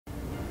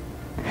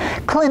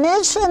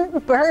Clinician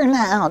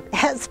burnout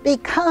has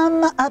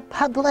become a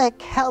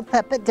public health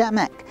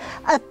epidemic,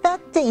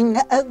 affecting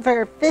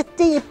over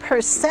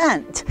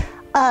 50%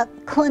 of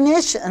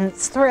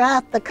clinicians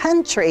throughout the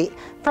country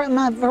from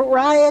a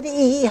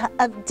variety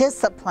of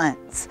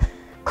disciplines.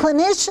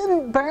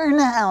 Clinician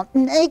burnout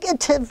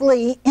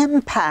negatively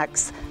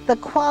impacts the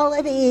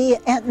quality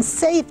and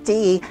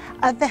safety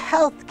of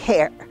health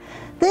care.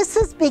 This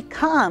has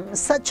become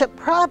such a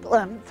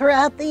problem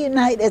throughout the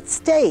United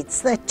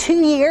States that 2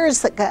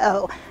 years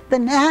ago, the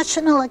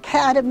National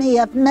Academy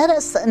of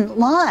Medicine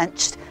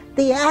launched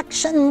the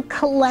Action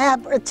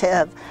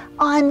Collaborative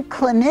on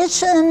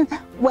Clinician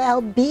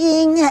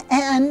Well-Being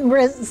and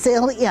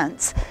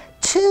Resilience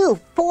to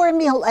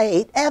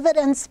formulate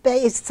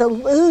evidence-based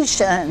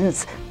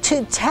solutions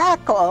to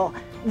tackle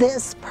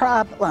this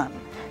problem.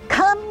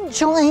 Come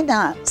join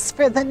us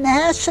for the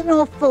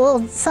National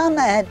Fuld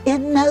Summit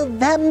in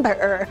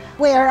November,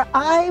 where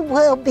I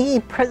will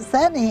be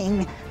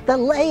presenting the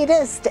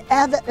latest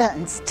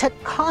evidence to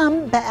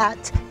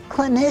combat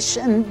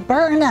clinician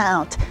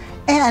burnout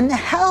and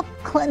help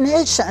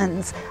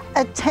clinicians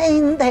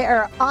attain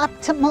their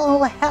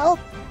optimal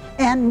health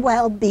and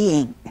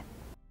well-being.